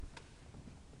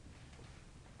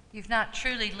You've not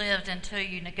truly lived until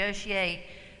you negotiate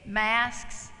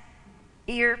masks,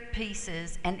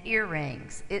 earpieces, and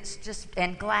earrings.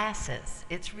 And glasses.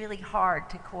 It's really hard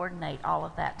to coordinate all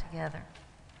of that together.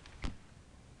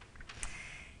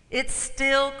 It's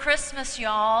still Christmas,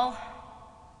 y'all.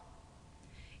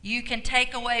 You can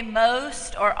take away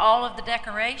most or all of the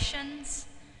decorations.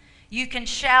 You can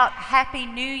shout Happy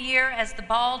New Year as the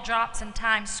ball drops in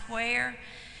Times Square.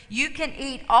 You can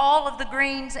eat all of the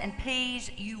greens and peas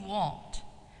you want,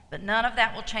 but none of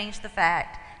that will change the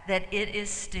fact that it is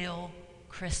still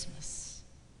Christmas.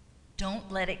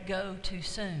 Don't let it go too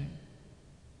soon.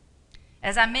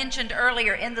 As I mentioned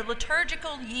earlier, in the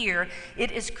liturgical year,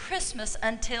 it is Christmas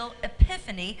until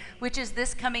Epiphany, which is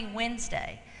this coming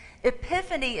Wednesday.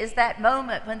 Epiphany is that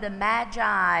moment when the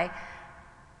Magi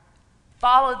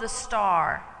follow the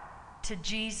star to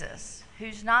Jesus,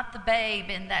 who's not the babe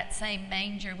in that same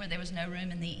manger where there was no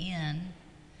room in the inn.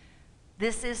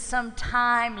 This is some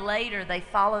time later they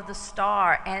follow the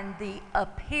star, and the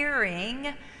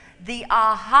appearing, the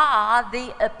aha,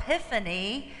 the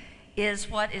epiphany is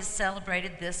what is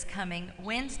celebrated this coming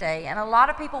Wednesday. And a lot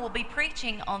of people will be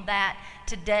preaching on that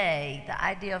today, the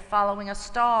idea of following a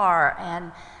star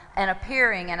and an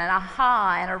appearing and an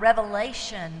aha and a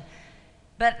revelation.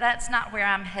 But that's not where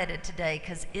I'm headed today,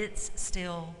 because it's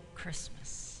still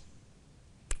Christmas.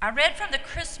 I read from the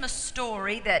Christmas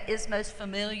story that is most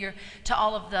familiar to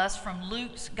all of us from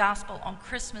Luke's Gospel on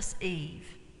Christmas Eve.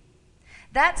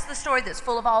 That's the story that's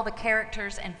full of all the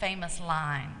characters and famous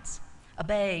lines. A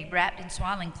babe wrapped in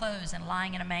swaddling clothes and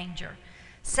lying in a manger.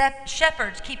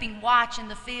 Shepherds keeping watch in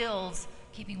the fields,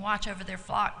 keeping watch over their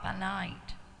flock by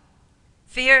night.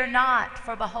 Fear not,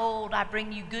 for behold, I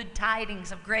bring you good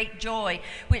tidings of great joy,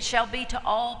 which shall be to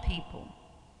all people.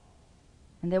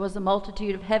 And there was a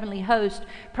multitude of heavenly hosts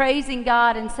praising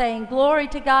God and saying, Glory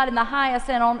to God in the highest,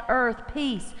 and on earth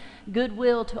peace,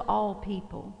 goodwill to all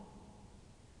people.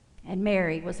 And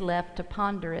Mary was left to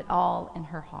ponder it all in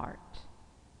her heart.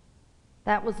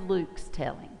 That was Luke's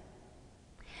telling.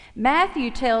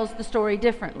 Matthew tells the story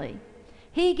differently.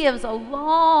 He gives a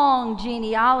long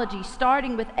genealogy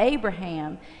starting with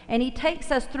Abraham, and he takes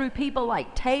us through people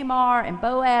like Tamar and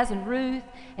Boaz and Ruth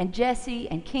and Jesse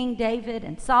and King David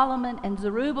and Solomon and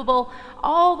Zerubbabel,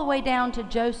 all the way down to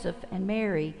Joseph and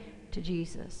Mary to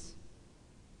Jesus.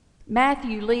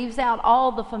 Matthew leaves out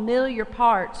all the familiar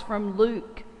parts from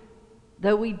Luke,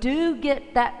 though we do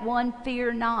get that one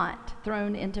fear not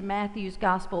thrown into Matthew's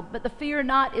gospel, but the fear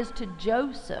not is to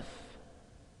Joseph.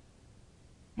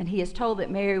 And he is told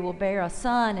that Mary will bear a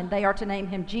son, and they are to name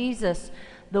him Jesus,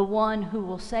 the one who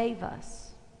will save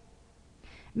us.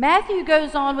 Matthew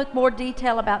goes on with more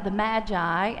detail about the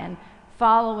Magi and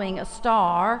following a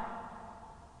star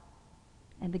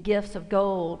and the gifts of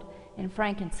gold and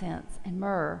frankincense and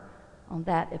myrrh on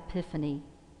that Epiphany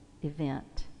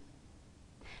event.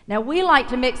 Now, we like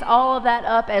to mix all of that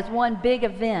up as one big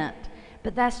event,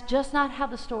 but that's just not how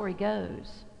the story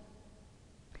goes.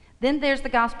 Then there's the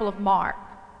Gospel of Mark,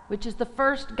 which is the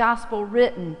first gospel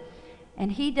written,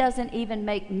 and he doesn't even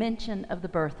make mention of the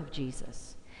birth of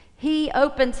Jesus. He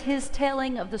opens his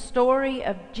telling of the story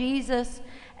of Jesus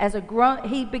as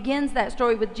he begins that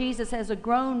story with Jesus as a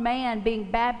grown man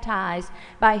being baptized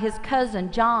by his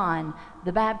cousin John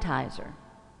the Baptizer.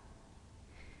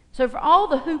 So for all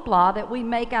the hoopla that we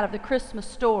make out of the Christmas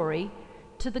story,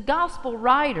 to the gospel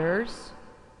writers,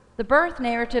 the birth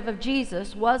narrative of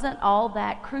Jesus wasn't all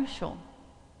that crucial.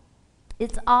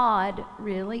 It's odd,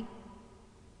 really.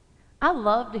 I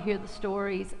love to hear the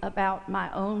stories about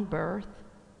my own birth.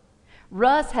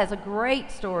 Russ has a great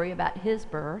story about his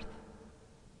birth.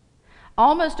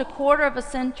 Almost a quarter of a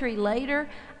century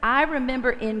later, I remember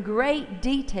in great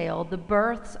detail the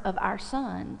births of our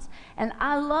sons. And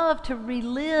I love to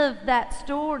relive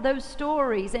those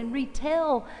stories and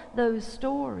retell those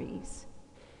stories.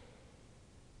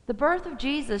 The birth of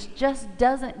Jesus just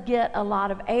doesn't get a lot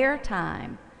of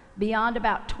airtime beyond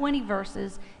about 20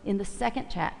 verses in the second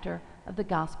chapter of the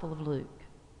Gospel of Luke.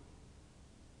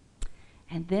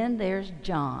 And then there's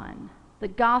John, the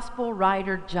gospel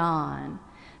writer John,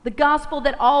 the gospel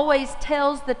that always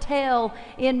tells the tale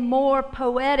in more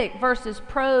poetic versus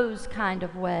prose kind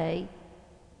of way.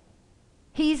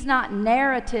 He's not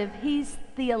narrative, he's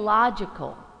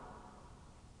theological.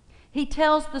 He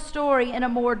tells the story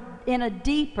in a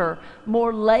deeper,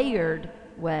 more layered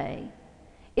way.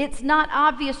 It's not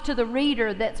obvious to the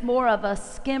reader that's more of a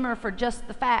skimmer for just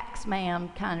the facts, ma'am,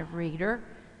 kind of reader.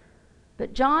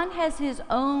 But John has his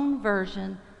own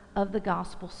version of the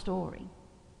gospel story.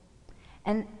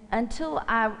 And until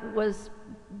I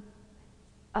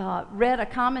read a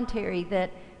commentary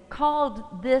that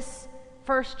called this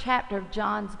first chapter of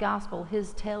John's Gospel,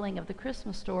 his telling of the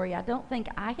Christmas story, I don't think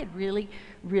I had really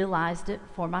realized it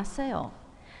for myself.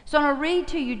 So I'm going to read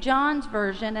to you John's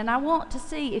version, and I want to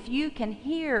see if you can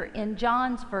hear in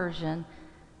John's version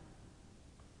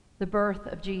the birth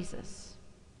of Jesus.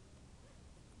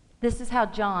 This is how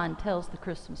John tells the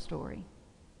Christmas story.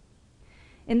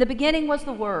 In the beginning was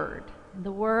the Word, and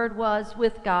the Word was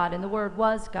with God, and the Word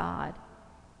was God.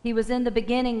 He was in the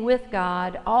beginning with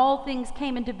God. All things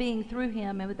came into being through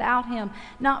him, and without him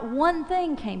not one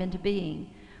thing came into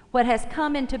being. What has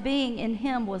come into being in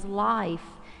him was life,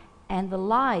 and the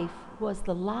life was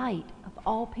the light of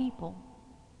all people.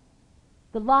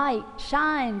 The light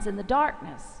shines in the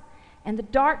darkness, and the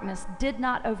darkness did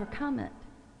not overcome it.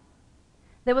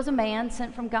 There was a man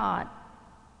sent from God,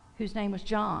 whose name was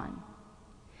John.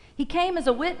 He came as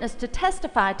a witness to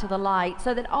testify to the light,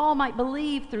 so that all might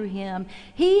believe through him.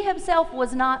 He himself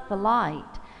was not the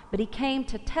light, but he came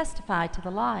to testify to the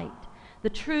light. The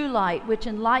true light, which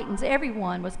enlightens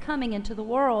everyone, was coming into the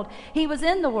world. He was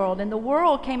in the world, and the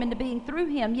world came into being through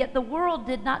him, yet the world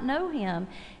did not know him.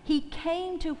 He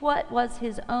came to what was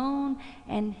his own,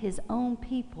 and his own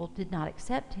people did not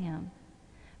accept him.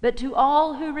 But to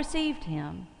all who received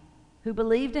him, who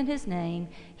believed in his name,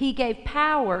 he gave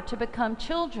power to become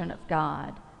children of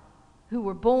God, who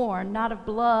were born not of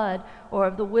blood or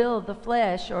of the will of the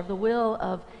flesh or of the will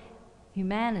of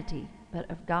humanity, but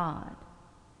of God.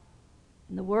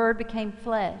 And the Word became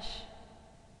flesh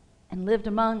and lived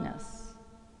among us,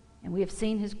 and we have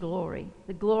seen his glory,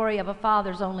 the glory of a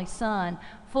Father's only Son,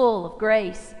 full of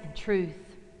grace and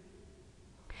truth.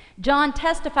 John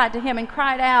testified to him and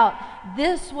cried out,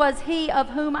 "This was he of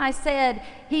whom I said,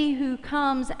 'He who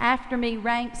comes after me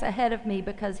ranks ahead of me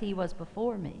because he was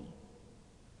before me.'"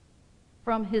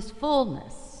 From his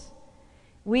fullness,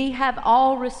 we have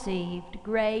all received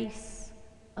grace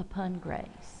upon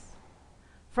grace.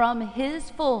 From his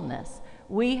fullness,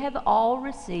 we have all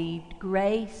received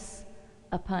grace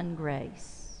upon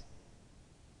grace.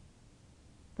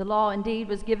 The law indeed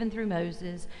was given through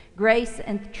Moses. Grace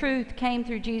and truth came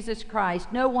through Jesus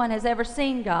Christ. No one has ever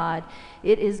seen God.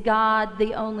 It is God,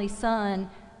 the only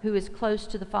Son, who is close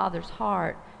to the Father's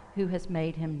heart, who has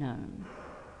made him known.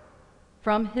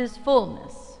 From his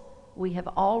fullness, we have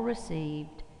all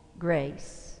received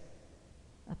grace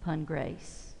upon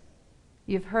grace.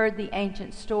 You've heard the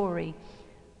ancient story.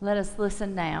 Let us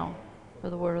listen now for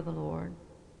the word of the Lord.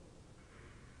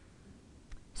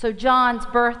 So John's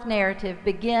birth narrative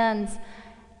begins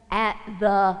at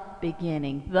the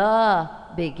beginning. The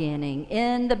beginning.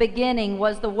 In the beginning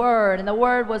was the Word, and the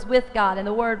Word was with God, and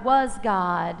the Word was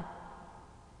God.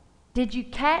 Did you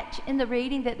catch in the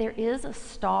reading that there is a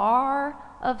star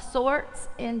of sorts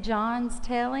in John's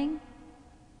telling?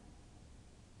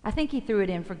 I think he threw it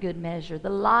in for good measure. The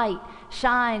light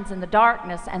shines in the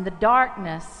darkness, and the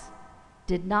darkness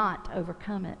did not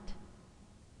overcome it.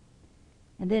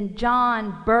 And then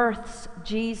John births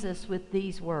Jesus with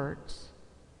these words,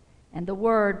 "And the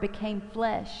Word became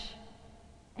flesh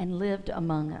and lived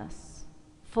among us,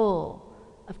 full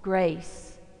of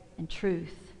grace and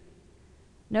truth."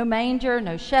 No manger,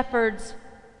 no shepherds,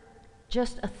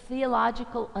 just a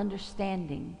theological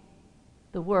understanding.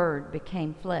 The Word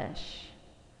became flesh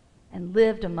and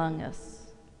lived among us.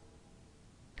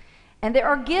 And there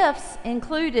are gifts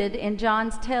included in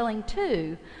John's telling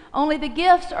too. Only the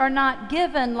gifts are not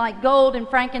given like gold and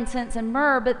frankincense and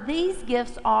myrrh, but these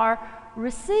gifts are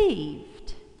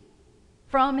received.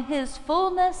 From his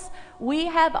fullness, we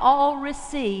have all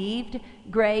received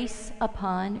grace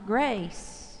upon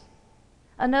grace.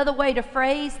 Another way to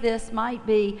phrase this might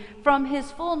be, from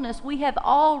his fullness, we have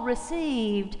all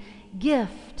received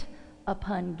gift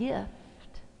upon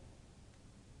gift.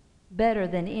 Better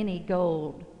than any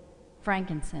gold,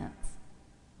 frankincense,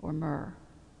 or myrrh.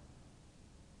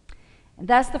 And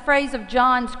that's the phrase of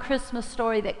John's Christmas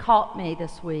story that caught me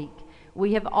this week.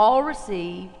 We have all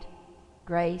received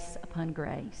grace upon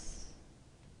grace.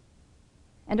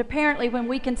 And apparently, when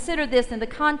we consider this in the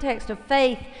context of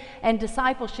faith and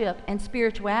discipleship and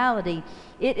spirituality,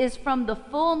 it is from the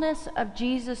fullness of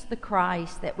Jesus the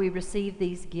Christ that we receive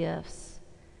these gifts.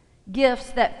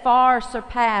 Gifts that far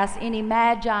surpass any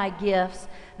magi gifts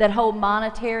that hold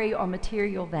monetary or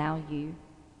material value.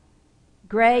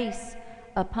 Grace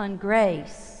upon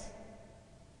grace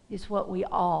is what we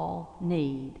all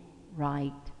need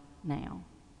right now.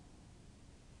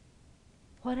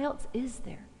 What else is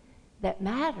there that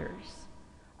matters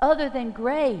other than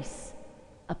grace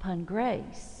upon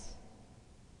grace?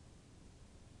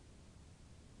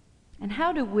 And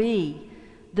how do we,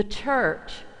 the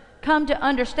church, come to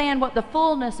understand what the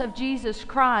fullness of Jesus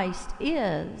Christ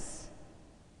is?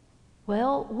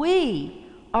 Well, we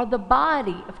are the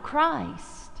body of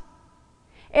Christ.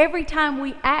 Every time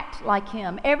we act like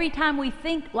Him, every time we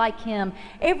think like Him,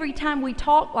 every time we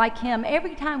talk like Him,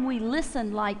 every time we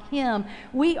listen like Him,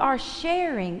 we are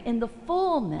sharing in the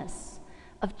fullness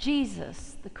of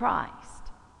Jesus the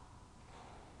Christ.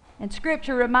 And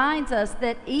Scripture reminds us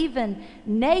that even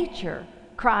nature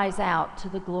cries out to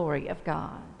the glory of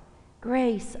God.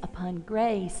 Grace upon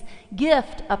grace,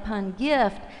 gift upon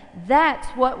gift. That's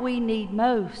what we need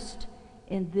most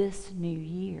in this new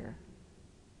year.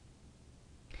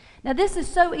 Now, this is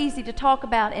so easy to talk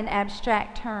about in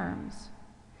abstract terms,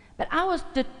 but I was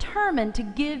determined to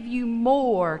give you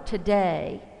more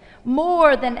today,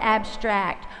 more than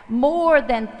abstract, more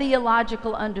than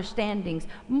theological understandings,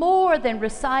 more than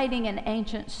reciting an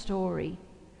ancient story.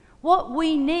 What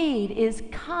we need is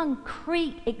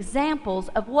concrete examples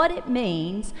of what it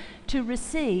means to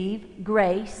receive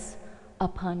grace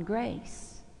upon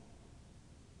grace.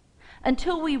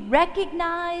 Until we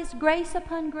recognize grace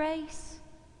upon grace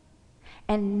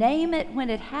and name it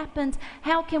when it happens,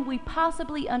 how can we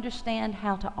possibly understand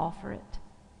how to offer it?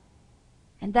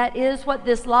 And that is what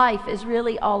this life is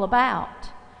really all about,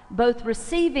 both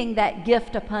receiving that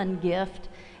gift upon gift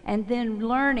and then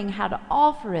learning how to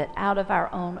offer it out of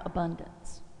our own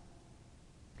abundance.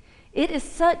 It is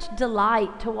such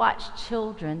delight to watch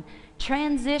children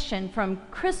transition from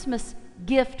Christmas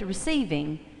gift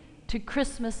receiving to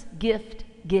Christmas gift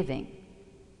giving.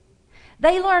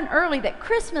 They learn early that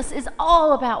Christmas is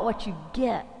all about what you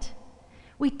get.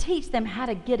 We teach them how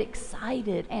to get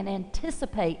excited and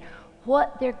anticipate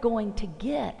what they're going to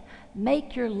get.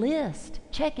 Make your list,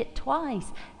 check it twice,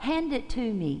 hand it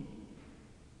to me,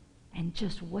 and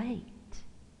just wait.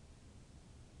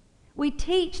 We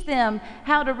teach them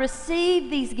how to receive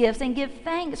these gifts and give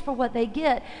thanks for what they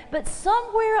get. But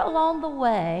somewhere along the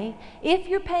way, if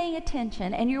you're paying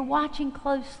attention and you're watching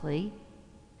closely,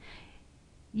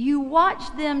 you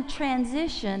watch them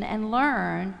transition and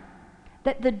learn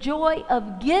that the joy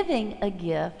of giving a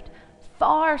gift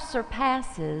far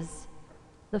surpasses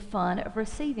the fun of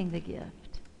receiving the gift.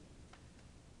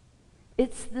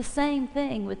 It's the same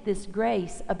thing with this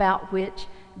grace about which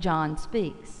John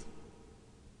speaks.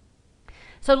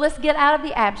 So let's get out of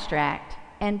the abstract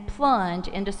and plunge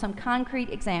into some concrete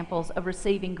examples of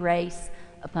receiving grace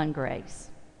upon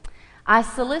grace. I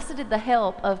solicited the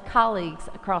help of colleagues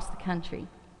across the country.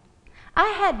 I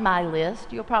had my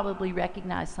list. You'll probably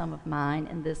recognize some of mine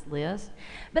in this list.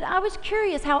 But I was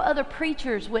curious how other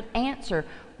preachers would answer,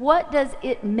 what does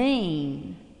it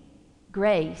mean,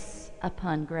 grace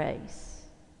upon grace?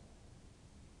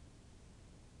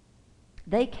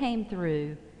 They came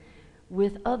through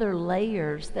with other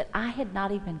layers that I had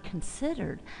not even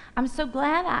considered. I'm so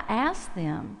glad I asked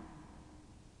them.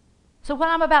 So what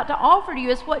I'm about to offer to you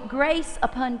is what grace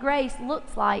upon grace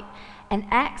looks like and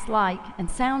acts like and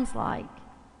sounds like.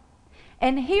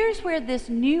 And here's where this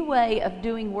new way of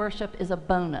doing worship is a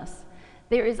bonus.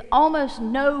 There is almost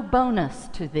no bonus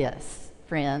to this,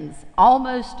 friends,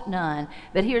 almost none.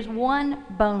 But here's one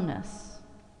bonus.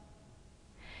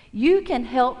 You can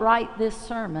help write this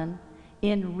sermon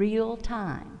in real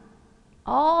time.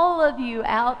 All of you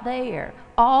out there,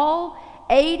 all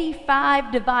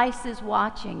 85 devices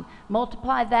watching,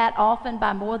 multiply that often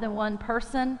by more than one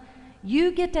person,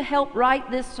 you get to help write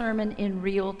this sermon in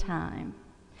real time.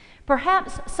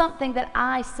 Perhaps something that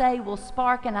I say will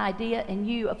spark an idea in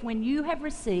you of when you have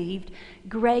received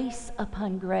grace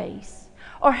upon grace,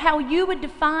 or how you would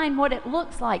define what it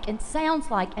looks like and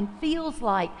sounds like and feels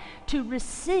like to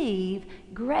receive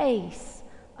grace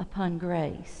upon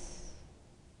grace.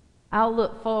 I'll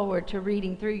look forward to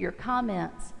reading through your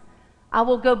comments. I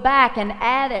will go back and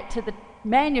add it to the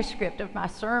manuscript of my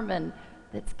sermon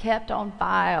that's kept on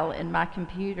file in my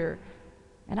computer,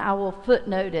 and I will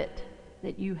footnote it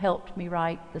that you helped me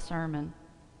write the sermon.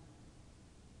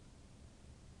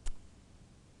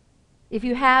 If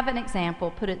you have an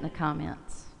example, put it in the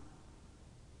comments.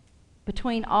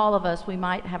 Between all of us, we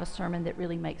might have a sermon that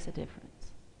really makes a difference.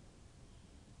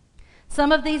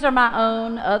 Some of these are my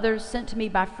own, others sent to me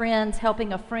by friends,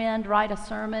 helping a friend write a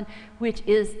sermon, which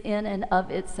is in and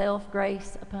of itself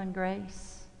grace upon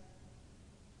grace.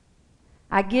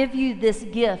 I give you this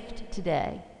gift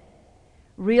today,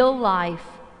 real life,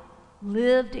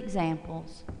 lived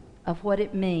examples of what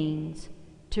it means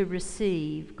to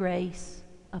receive grace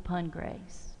upon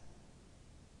grace.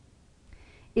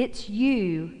 It's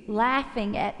you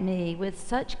laughing at me with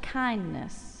such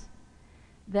kindness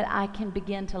that I can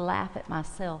begin to laugh at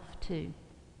myself too.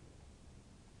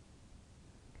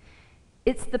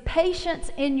 It's the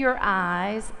patience in your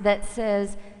eyes that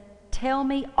says, tell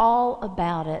me all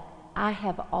about it I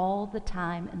have all the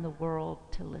time in the world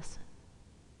to listen.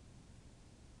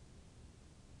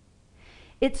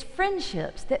 It's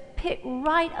friendships that pick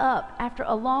right up after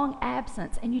a long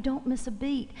absence and you don't miss a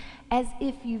beat, as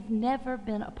if you've never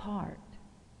been apart.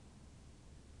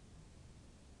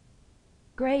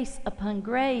 Grace upon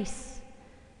grace.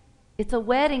 It's a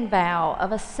wedding vow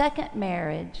of a second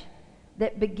marriage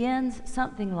that begins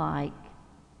something like,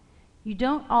 you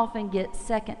don't often get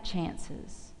second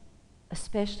chances,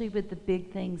 especially with the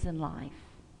big things in life,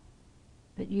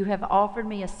 but you have offered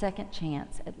me a second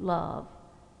chance at love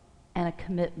and a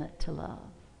commitment to love.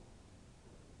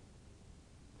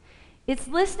 It's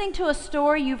listening to a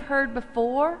story you've heard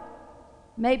before,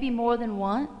 maybe more than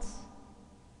once,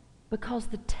 because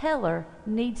the teller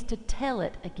needs to tell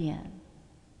it again.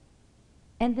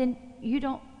 And then you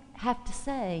don't have to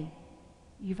say,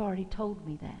 you've already told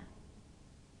me that.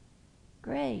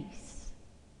 Grace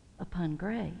upon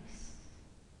grace.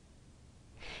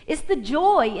 It's the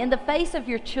joy in the face of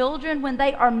your children when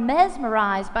they are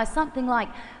mesmerized by something like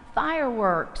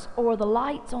fireworks or the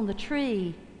lights on the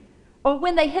tree, or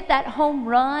when they hit that home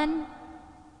run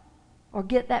or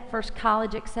get that first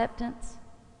college acceptance,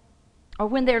 or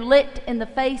when they're licked in the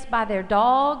face by their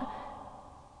dog,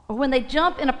 or when they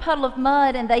jump in a puddle of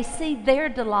mud and they see their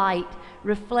delight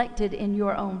reflected in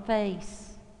your own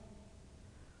face,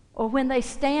 or when they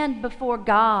stand before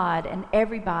God and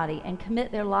everybody and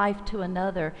commit their life to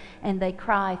another and they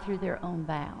cry through their own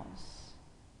vows.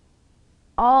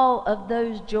 All of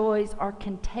those joys are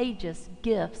contagious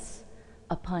gifts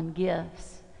upon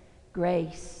gifts,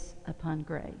 grace upon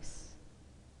grace.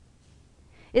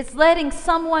 It's letting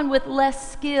someone with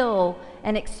less skill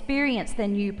and experience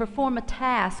than you perform a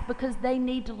task because they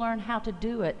need to learn how to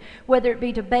do it, whether it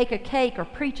be to bake a cake or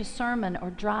preach a sermon or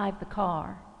drive the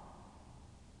car.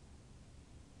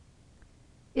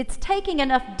 It's taking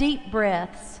enough deep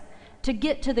breaths to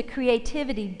get to the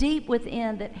creativity deep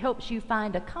within that helps you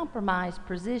find a compromised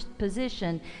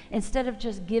position instead of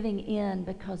just giving in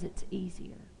because it's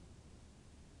easier.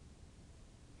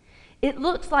 It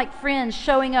looks like friends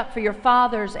showing up for your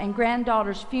father's and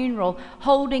granddaughter's funeral,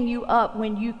 holding you up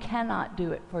when you cannot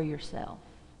do it for yourself.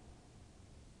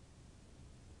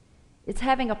 It's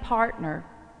having a partner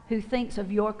who thinks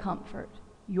of your comfort,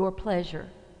 your pleasure,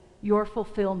 your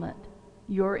fulfillment,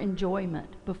 your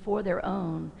enjoyment before their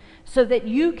own, so that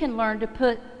you can learn to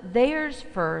put theirs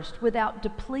first without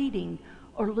depleting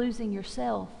or losing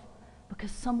yourself, because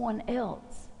someone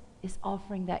else is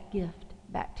offering that gift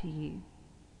back to you.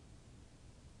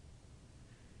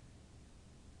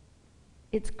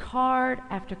 It's card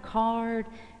after card,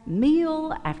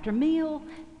 meal after meal,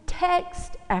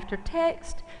 text after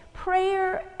text,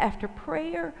 prayer after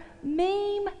prayer,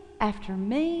 meme after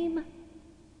meme.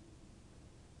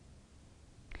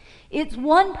 It's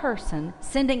one person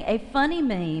sending a funny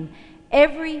meme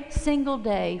every single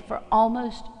day for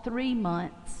almost 3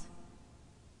 months,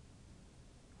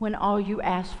 when all you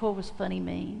asked for was funny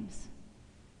memes.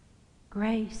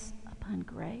 Grace upon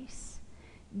grace,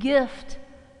 gift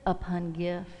upon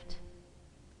gift.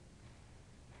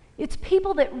 It's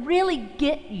people that really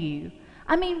get you.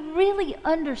 I mean, really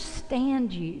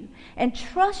understand you and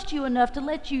trust you enough to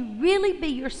let you really be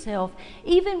yourself,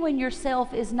 even when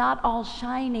yourself is not all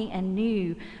shiny and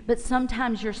new, but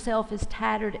sometimes yourself is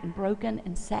tattered and broken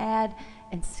and sad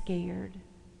and scared.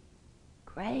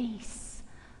 Grace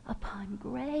upon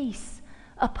grace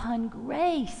upon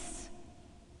grace.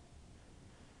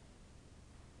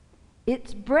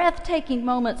 It's breathtaking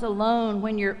moments alone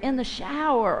when you're in the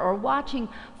shower or watching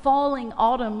falling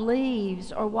autumn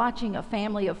leaves, or watching a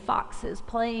family of foxes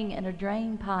playing in a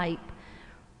drain pipe,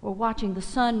 or watching the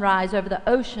sun rise over the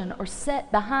ocean, or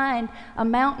set behind a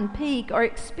mountain peak, or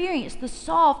experience the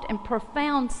soft and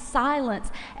profound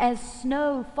silence as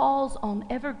snow falls on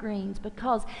evergreens,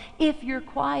 because if you're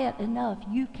quiet enough,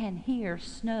 you can hear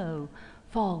snow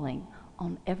falling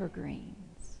on evergreens.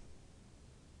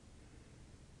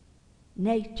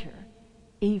 Nature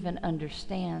even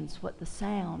understands what the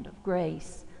sound of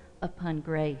grace upon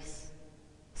grace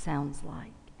sounds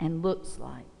like and looks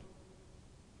like.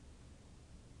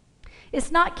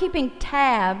 It's not keeping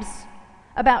tabs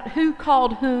about who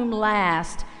called whom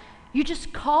last. You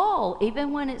just call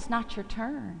even when it's not your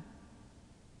turn.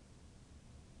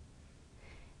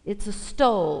 It's a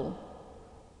stole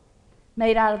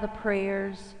made out of the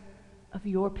prayers of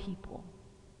your people.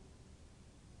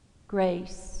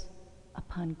 Grace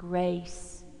upon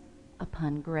grace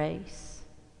upon grace.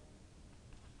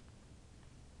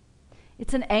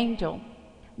 It's an angel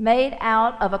made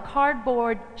out of a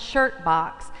cardboard shirt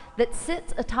box that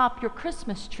sits atop your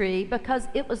Christmas tree because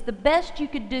it was the best you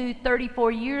could do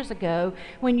 34 years ago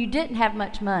when you didn't have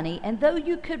much money. And though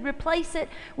you could replace it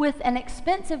with an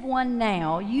expensive one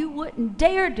now, you wouldn't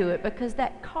dare do it because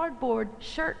that cardboard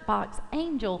shirt box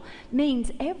angel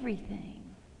means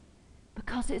everything.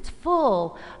 Because it's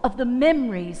full of the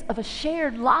memories of a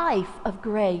shared life of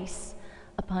grace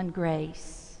upon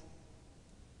grace.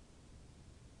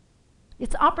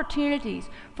 It's opportunities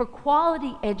for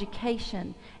quality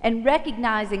education and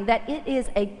recognizing that it is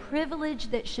a privilege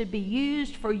that should be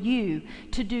used for you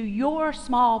to do your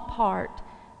small part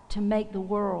to make the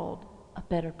world a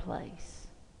better place.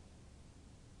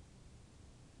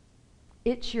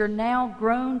 It's your now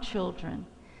grown children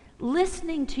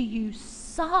listening to you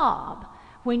sob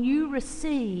when you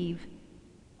receive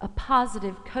a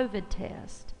positive COVID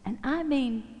test. And I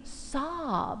mean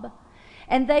sob.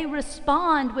 And they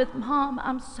respond with, "Mom,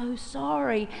 I'm so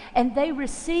sorry." And they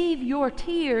receive your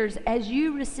tears as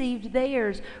you received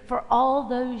theirs for all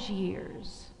those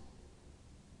years.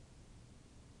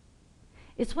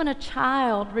 It's when a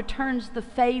child returns the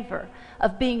favor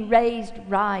of being raised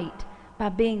right by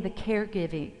being the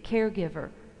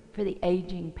caregiver for the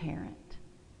aging parent.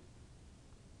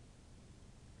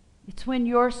 It's when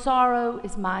your sorrow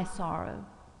is my sorrow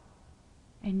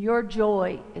and your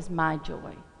joy is my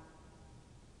joy.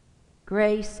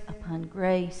 Grace upon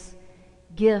grace,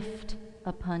 gift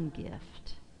upon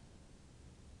gift.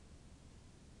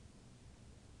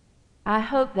 I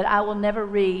hope that I will never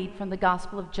read from the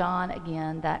Gospel of John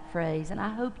again, that phrase, and I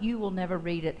hope you will never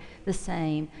read it the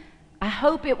same. I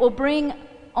hope it will bring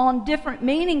on different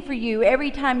meaning for you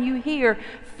every time you hear,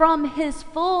 "From his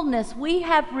fullness we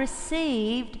have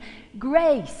received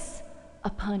grace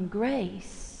upon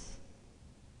grace."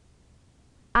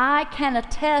 I can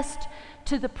attest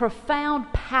to the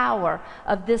profound power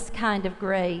of this kind of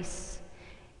grace.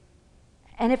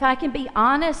 And if I can be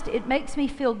honest, it makes me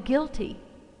feel guilty.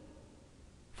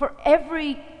 For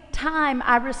every time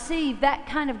I receive that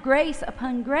kind of grace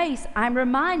upon grace, I'm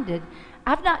reminded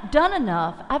I've not done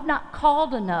enough, I've not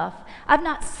called enough, I've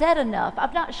not said enough,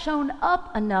 I've not shown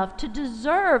up enough to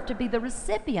deserve to be the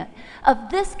recipient of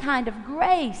this kind of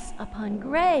grace upon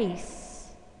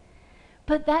grace.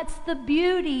 But that's the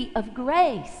beauty of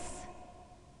grace.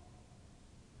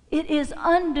 It is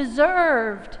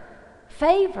undeserved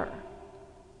favor.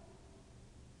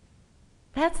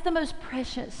 That's the most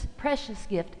precious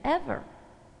gift ever.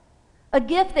 A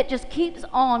gift that just keeps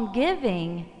on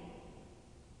giving.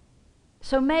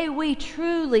 So may we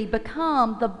truly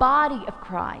become the body of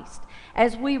Christ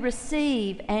as we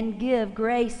receive and give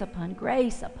grace upon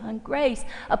grace upon grace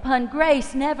upon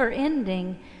grace, never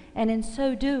ending. And in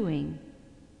so doing,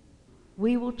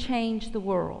 we will change the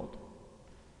world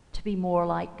to be more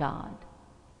like God.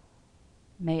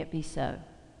 May it be so.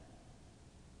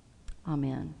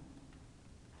 Amen.